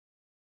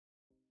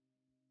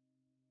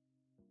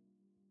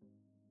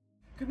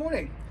Good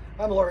morning,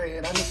 I'm Laurier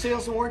and I'm the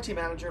Sales and Warranty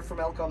Manager for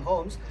Melcom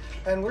Homes,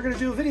 and we're going to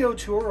do a video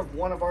tour of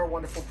one of our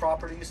wonderful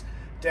properties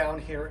down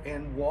here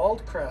in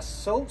Waldcrest.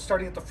 So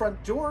starting at the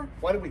front door,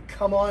 why don't we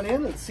come on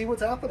in and see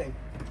what's happening.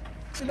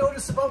 To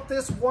notice about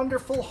this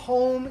wonderful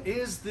home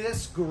is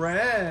this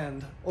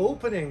grand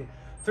opening,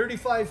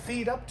 35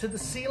 feet up to the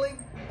ceiling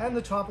and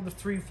the top of the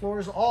 3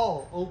 floors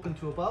all open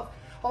to above.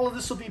 All of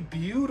this will be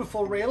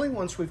beautiful railing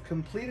once we've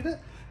completed it.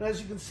 And as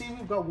you can see,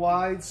 we've got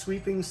wide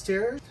sweeping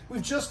stairs.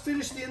 We've just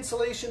finished the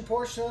insulation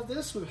portion of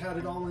this. We've had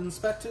it all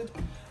inspected.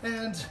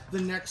 And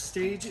the next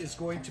stage is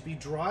going to be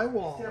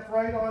drywall. Step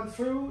right on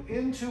through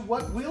into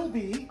what will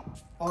be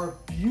our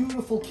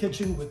beautiful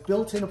kitchen with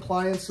built-in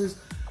appliances,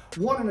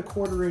 1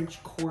 1/4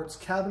 inch quartz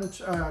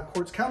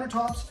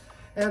countertops,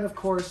 and of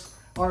course,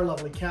 our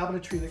lovely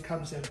cabinetry that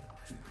comes in.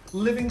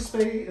 Living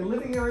space,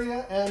 living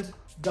area and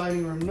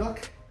dining room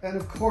nook. And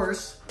of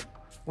course,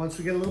 once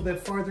we get a little bit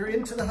farther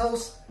into the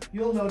house,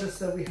 you'll notice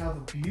that we have a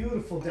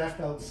beautiful deck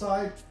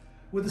outside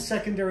with a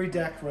secondary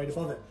deck right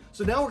above it.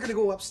 So now we're gonna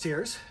go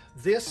upstairs.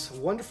 This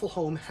wonderful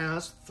home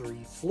has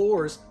 3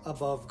 floors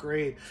above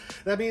grade.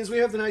 That means we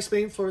have the nice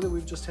main floor that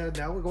we've just had.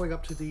 Now we're going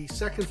up to the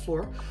 2nd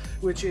floor,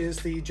 which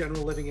is the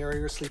general living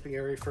area or sleeping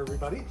area for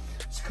everybody.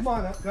 So come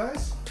on up,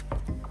 guys.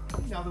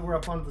 Now that we're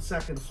up onto the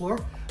 2nd floor,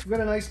 we've got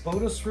a nice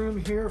bonus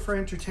room here for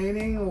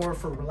entertaining or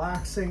for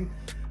relaxing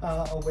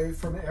away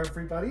from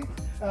everybody.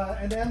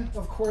 And then,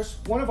 of course,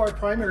 one of our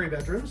primary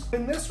bedrooms.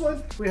 In this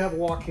one, we have a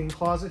walk-in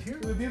closet here.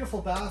 We have a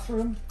beautiful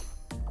bathroom,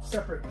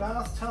 separate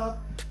bathtub.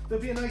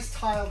 There'll be a nice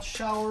tiled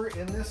shower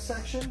in this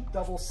section,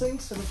 double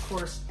sinks, and of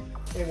course,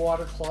 a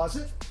water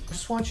closet.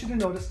 Just want you to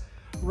notice,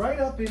 right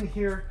up in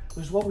here,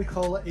 there's what we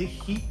call a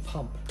heat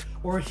pump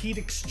or a heat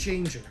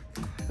exchanger.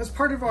 That's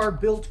part of our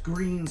built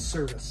green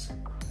service.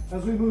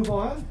 As we move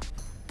on,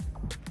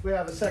 we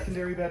have a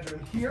secondary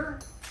bedroom here.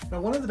 Now,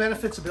 one of the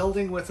benefits of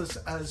building with us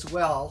as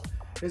well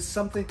is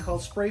something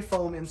called spray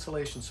foam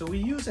insulation. So we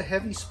use a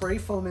heavy spray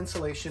foam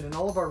insulation in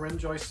all of our rim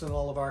joists and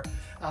all of our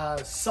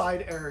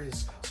side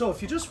areas. So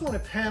if you just want to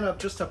pan up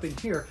just up in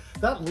here,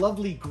 that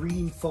lovely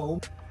green foam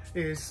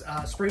is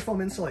spray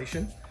foam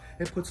insulation.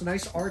 It puts a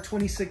nice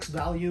R26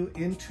 value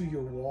into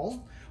your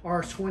wall,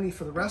 R20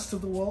 for the rest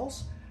of the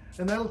walls,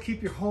 and that'll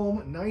keep your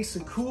home nice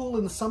and cool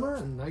in the summer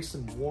and nice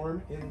and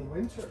warm in the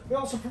winter. We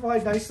also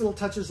provide nice little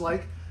touches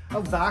like a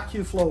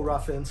vacuum flow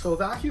rough-in. So a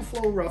vacuum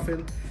flow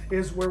rough-in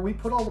is where we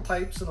put all the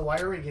pipes and the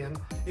wiring in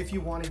if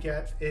you want to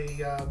get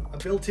a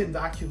built-in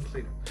vacuum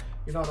cleaner.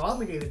 You're not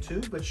obligated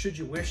to, but should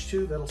you wish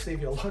to, that'll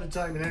save you a lot of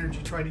time and energy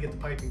trying to get the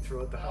piping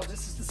throughout the house.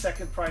 This is the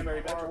 2nd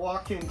primary bedroom. Our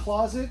walk-in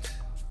closet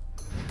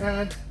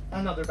and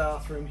another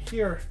bathroom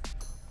here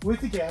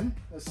with, again,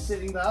 a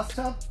sitting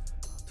bathtub,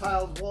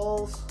 tiled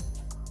walls,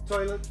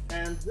 toilet,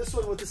 and this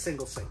one with a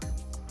single sink.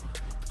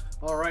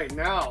 All right,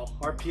 now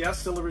our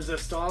pièce de la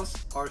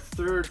résistance, our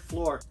 3rd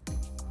floor.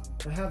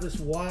 I have this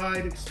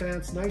wide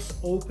expanse, nice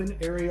open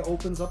area,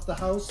 opens up the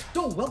house.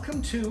 So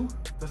welcome to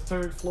the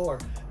 3rd floor.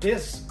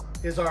 This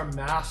is our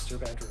master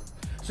bedroom.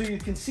 So you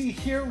can see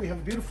here we have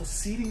a beautiful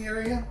seating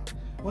area.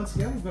 Once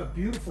again, we've got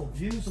beautiful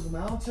views of the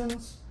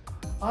mountains,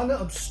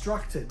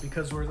 unobstructed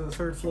because we're on the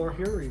 3rd floor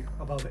here, we're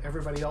above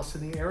everybody else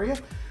in the area.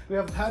 We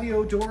have a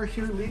patio door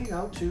here leading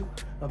out to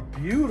a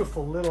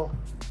beautiful little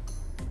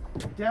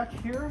deck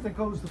here that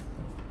goes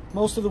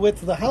most of the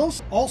width of the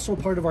house. Also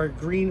part of our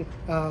green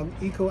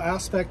eco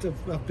aspect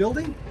of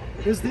building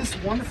is this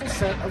wonderful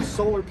set of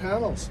solar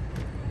panels.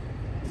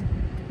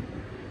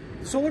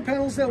 The solar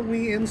panels that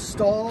we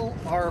install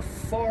are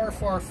far,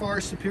 far,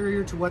 far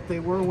superior to what they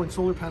were when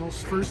solar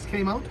panels first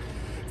came out.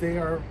 They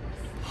are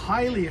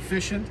highly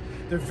efficient.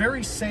 They're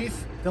very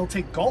safe. They'll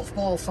take golf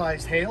ball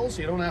sized hail,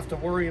 so you don't have to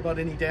worry about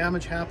any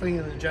damage happening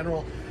in the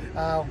general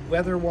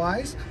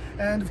weather-wise.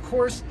 And of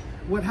course,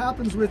 what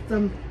happens with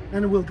them,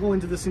 and we'll go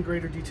into this in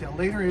greater detail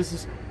later,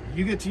 is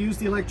you get to use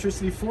the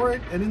electricity for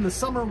it, and in the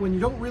summer when you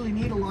don't really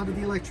need a lot of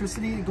the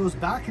electricity, it goes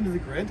back into the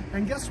grid,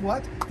 and guess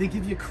what? They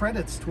give you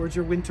credits towards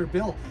your winter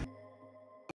bill.